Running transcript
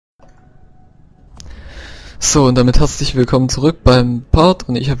So, und damit herzlich willkommen zurück beim Part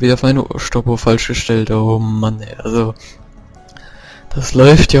und ich habe wieder auf meine Stoppuhr falsch gestellt. Oh Mann, ey, also das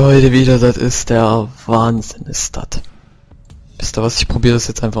läuft ja heute wieder, das ist der Wahnsinn, ist das. Wisst ihr was, ich probiere das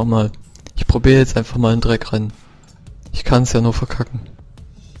jetzt einfach mal. Ich probiere jetzt einfach mal ein Drag-Rennen. Ich kann es ja nur verkacken.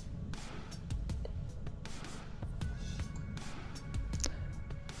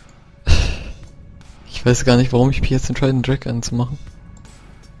 Ich weiß gar nicht, warum ich mich jetzt entscheide, ein Drag-Rennen zu machen.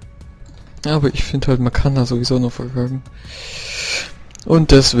 Ja, aber ich finde halt, man kann da sowieso nur verkacken.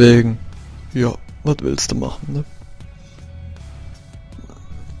 Und deswegen, ja, was willst du machen, ne?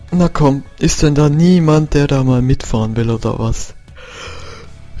 Na komm, ist denn da niemand, der da mal mitfahren will oder was?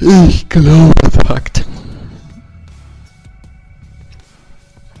 Ich glaube, Fakt.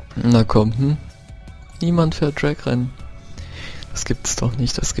 Na komm, Niemand fährt Drag-Rennen. Das gibt's doch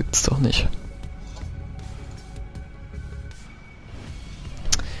nicht, das gibt's doch nicht.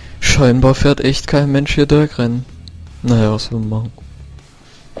 Scheinbar fährt echt kein Mensch hier Drag-Rennen. Naja, was will man machen?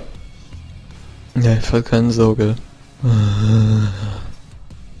 Ja, ich fahre keinen Sau, gell?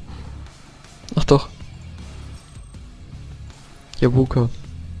 Ach doch. Jabuka.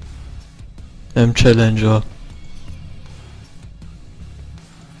 Challenger.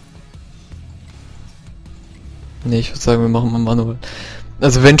 Nee, ich würde sagen, wir machen mal manuell.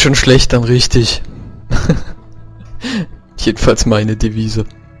 Also wenn schon schlecht, dann richtig. Jedenfalls meine Devise.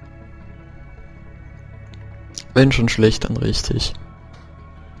 Wenn schon schlecht, dann richtig.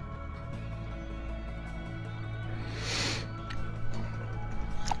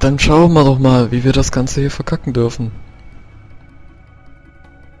 Dann schauen wir doch mal, wie wir das Ganze hier verkacken dürfen.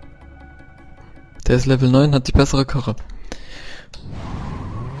 Der ist Level 9, hat die bessere Karre.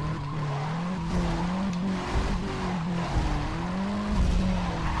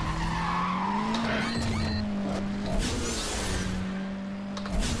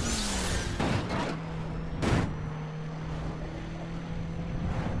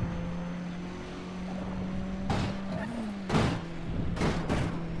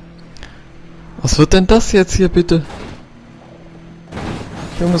 Was wird denn das jetzt hier bitte?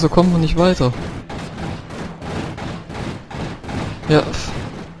 Junge, so kommt man nicht weiter. Ja,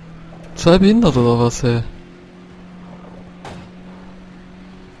 zwei behindert oder was, ey?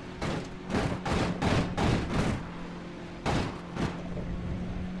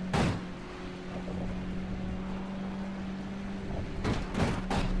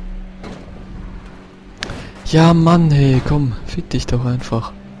 Ja, Mann, hey, komm, fick dich doch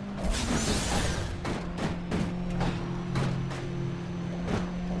einfach.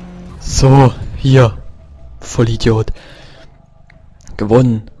 So, hier. Vollidiot.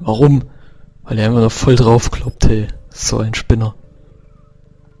 Gewonnen. Warum? Weil er einfach noch voll drauf kloppt, hey. So ein Spinner.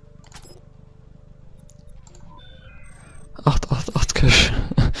 888 Cash.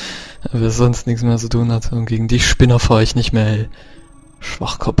 Wer sonst nichts mehr zu tun hat. Und gegen die Spinner fahre ich nicht mehr, ey.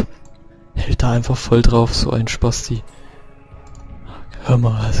 Schwachkopf. Hält da einfach voll drauf, so ein Spasti. Hör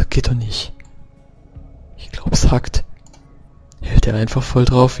mal, also geht doch nicht. Ich glaube, es hackt. Hält er einfach voll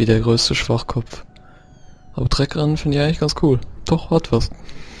drauf, wie der größte Schwachkopf. Aber Drag-Rennen finde ich eigentlich ganz cool. Doch, hat was.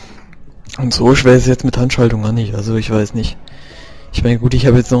 Und so schwer ist es jetzt mit Handschaltung auch nicht, also ich weiß nicht. Ich meine, gut, ich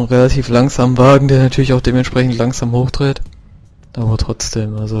habe jetzt noch einen relativ langsamen Wagen, der natürlich auch dementsprechend langsam hochdreht. Aber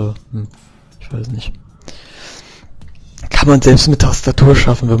trotzdem, also, ich weiß nicht. Kann man selbst mit Tastatur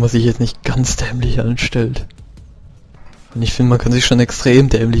schaffen, wenn man sich jetzt nicht ganz dämlich anstellt. Und ich finde, man kann sich schon extrem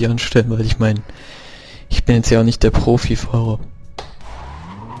dämlich anstellen, weil ich meine, ich bin jetzt ja auch nicht der Profifahrer.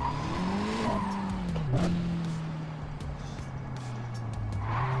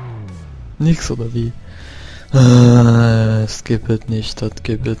 Nix oder wie? Es gibt es nicht, das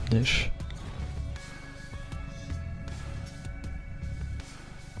gibt es nicht.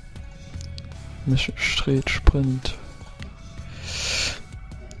 Mission Street Sprint.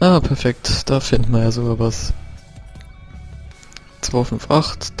 Ah, perfekt, da finden wir ja sogar was.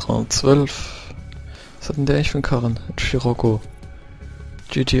 258, 312. Was hat denn der eigentlich für einen Karren? Ein Scirocco.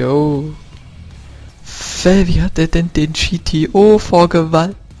 GTO. Wie hat der denn den GTO vor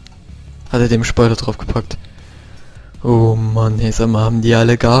Gewalt? Hat er dem Spoiler draufgepackt? Oh Mann, hey, sag mal, haben die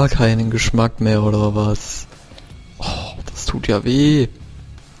alle gar keinen Geschmack mehr oder was? Oh, das tut ja weh.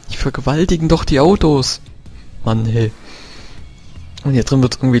 Die vergewaltigen doch die Autos. Mann, hey. Und hier drin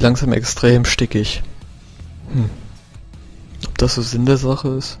wird irgendwie langsam extrem stickig. Ob das so Sinn der Sache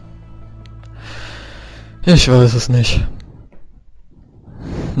ist? Ich weiß es nicht.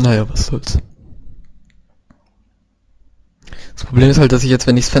 Naja, was soll's. Das Problem ist halt, dass ich jetzt,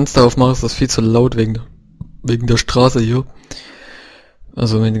 wenn ich das Fenster aufmache, ist das viel zu laut wegen der Straße hier.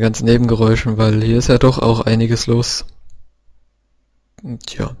 Also mit den ganzen Nebengeräuschen, weil hier ist ja doch auch einiges los.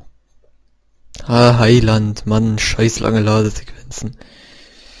 Und ja. Ah, Heiland, Mann, scheiß lange Ladesequenzen.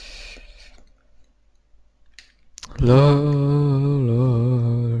 La, la.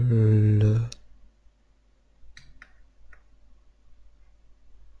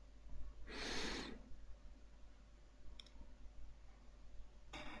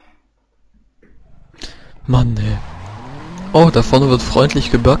 Mann, ey. Oh, da vorne wird freundlich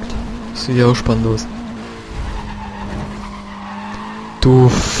gebackt. Sieht ja auch spannend aus. Du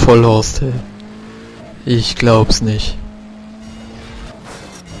Vollhorst, ey. Ich glaub's nicht.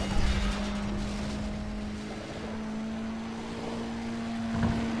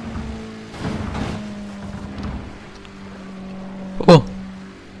 Oh.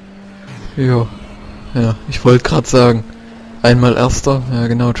 Jo. Ja, ich wollte gerade sagen. Einmal erster. Ja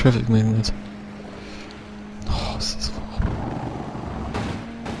genau, Traffic Magnet. Oh, ist das wahr.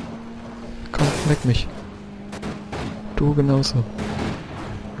 Komm, leck mich. Du genauso.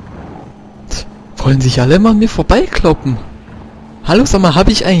 Wollen sich alle immer an mir vorbeikloppen? Hallo, sag mal,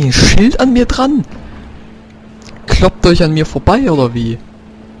 habe ich eigentlich ein Schild an mir dran? Kloppt euch an mir vorbei, oder wie?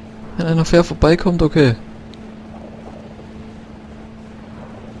 Wenn einer fair vorbeikommt, okay.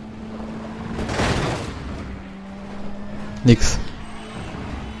 Nix.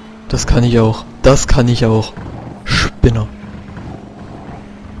 Das kann ich auch. Das kann ich auch. Spinner.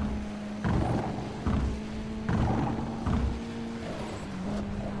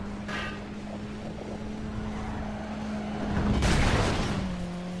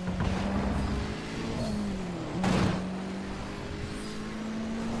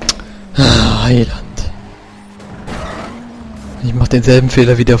 Heiland. Ich mach denselben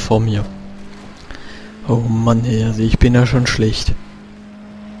Fehler wie der vor mir. Oh Mann, ey, also ich bin ja schon schlecht.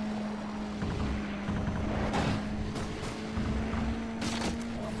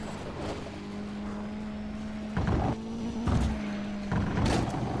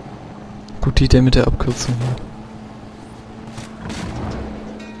 Gute Idee mit der Abkürzung hier.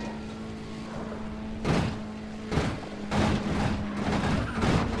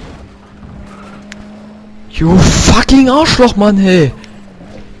 You fucking Arschloch, Mann, hey!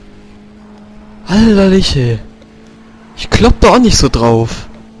 Alterlich, hey! Ich klopp da auch nicht so drauf.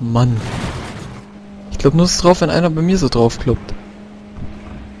 Mann. Ich klopp nur so drauf, wenn einer bei mir so drauf kloppt.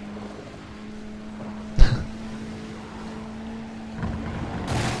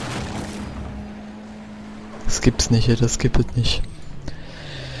 Das gibt's nicht, ey, das gibt es nicht.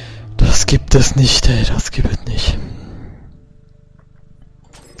 Das gibt es nicht, ey, das gibt es nicht.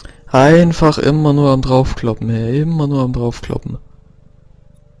 Einfach immer nur am draufkloppen, ey, immer nur am draufkloppen.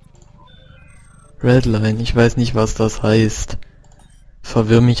 Redline, ich weiß nicht, was das heißt.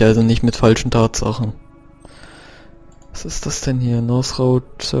 Verwirr mich also nicht mit falschen Tatsachen. Was ist das denn hier? North Road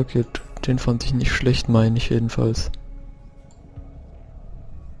Circuit, den fand ich nicht schlecht, meine ich jedenfalls.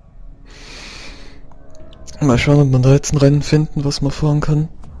 Mal schauen, ob man da jetzt ein Rennen finden, was man fahren kann.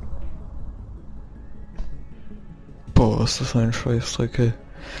 Boah, ist das ein Scheißdreck, ey.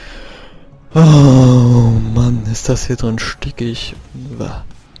 Oh Mann, ist das hier drin stickig.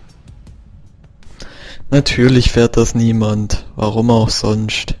 Natürlich fährt das niemand. Warum auch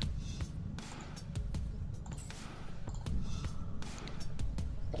sonst?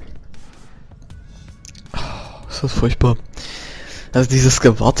 Oh, ist das furchtbar. Also dieses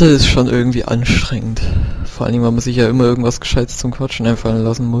Gewarte ist schon irgendwie anstrengend. Vor allem, weil man sich ja immer irgendwas Gescheites zum Quatschen einfallen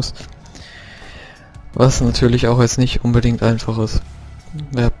lassen muss. Was natürlich auch jetzt nicht unbedingt einfach ist.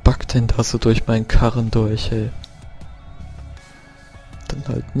 Wer backt denn da so durch meinen Karren durch, ey? Dann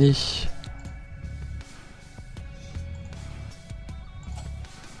halt nicht.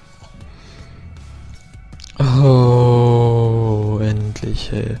 Oh,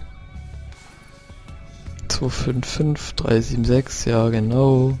 endlich, ey. 255, 376, ja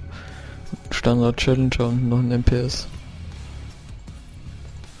genau. Standard Challenger und noch ein MPS.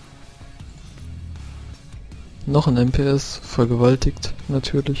 Noch ein MPS, vergewaltigt,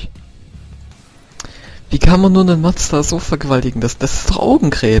 natürlich. Wie kann man nur einen Mazda so vergewaltigen? Das ist doch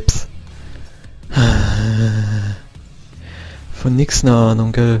Augenkrebs. Von nix eine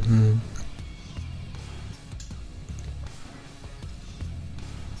Ahnung, gell?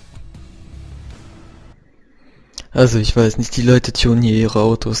 Also ich weiß nicht, die Leute tunen hier ihre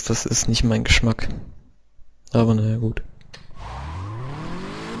Autos, das ist nicht mein Geschmack. Aber naja, gut.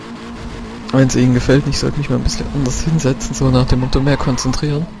 Wenn es ihnen gefällt, ich sollte mich mal ein bisschen anders hinsetzen, so nach dem Motto mehr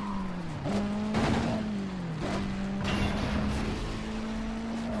konzentrieren.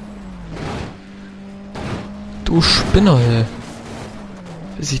 Du Spinner, ey.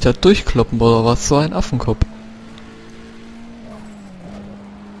 Will sich da durchkloppen oder was? So ein Affenkopf.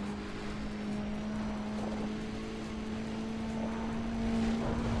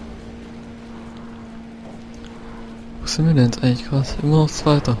 sind wir denn jetzt eigentlich gerade? Immer noch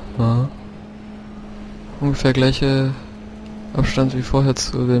Zweiter. Ja. Ungefähr gleiche Abstand wie vorher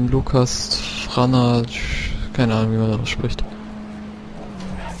zu dem Lukas Frana, keine Ahnung, wie man das spricht.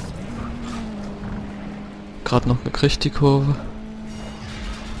 Gerade noch gekriegt, die Kurve.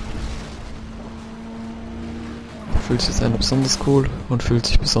 Fühlt sich einer besonders cool und fühlt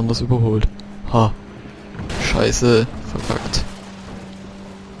sich besonders überholt. Ha. Scheiße. Verkackt.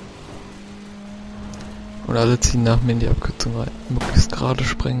 Und alle ziehen nach mir in die Abkürzung rein. Möglichst gerade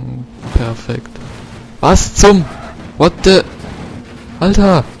springen. Perfekt. Was zum? What the?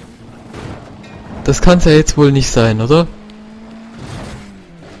 Alter! Das kann's ja jetzt wohl nicht sein, oder?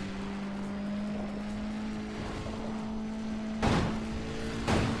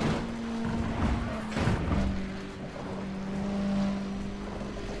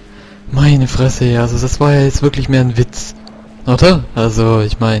 Meine Fresse, ja, also das war ja jetzt wirklich mehr ein Witz. Oder? Also,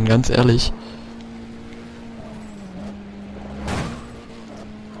 ich meine, ganz ehrlich.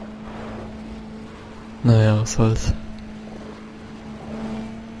 Naja, was soll's.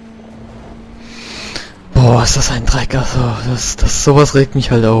 Boah, ist das ein Dreck, also, sowas regt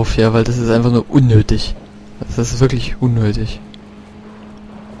mich halt auf, ja, weil das ist einfach nur unnötig. Das ist wirklich unnötig.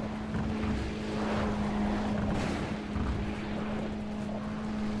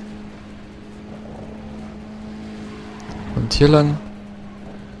 Und hier lang.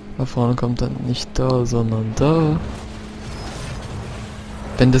 Da vorne kommt dann nicht da, sondern da.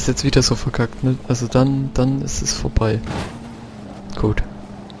 Wenn das jetzt wieder so verkackt, ne? Also dann ist es vorbei. Gut.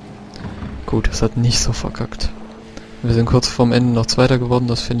 Gut, es hat nicht so verkackt. Wir sind kurz vorm Ende noch Zweiter geworden,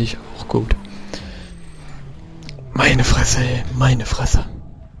 das finde ich auch gut. Meine Fresse, ey, meine Fresse.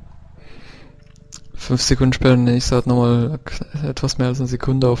 5 Sekunden später, der nächste hat nochmal etwas mehr als eine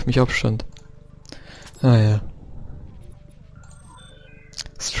Sekunde auf mich Abstand. Ah ja.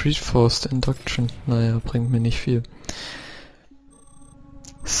 Street Forced Induction. Naja, bringt mir nicht viel.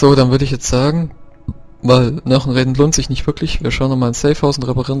 So, dann würde ich jetzt sagen, weil nach dem Rennen lohnt sich nicht wirklich. Wir schauen nochmal ins Safehouse und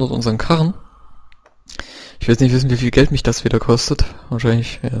reparieren dort unseren Karren. Ich will jetzt nicht wissen, wie viel Geld mich das wieder kostet.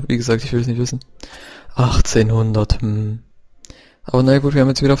 Wahrscheinlich, ja, wie gesagt, ich will es nicht wissen. 1800, Aber naja gut, wir haben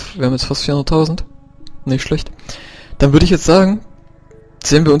jetzt fast 400.000. Nicht schlecht. Dann würde ich jetzt sagen,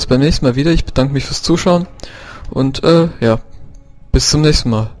 sehen wir uns beim nächsten Mal wieder. Ich bedanke mich fürs Zuschauen und ja, bis zum nächsten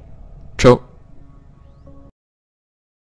Mal. Ciao.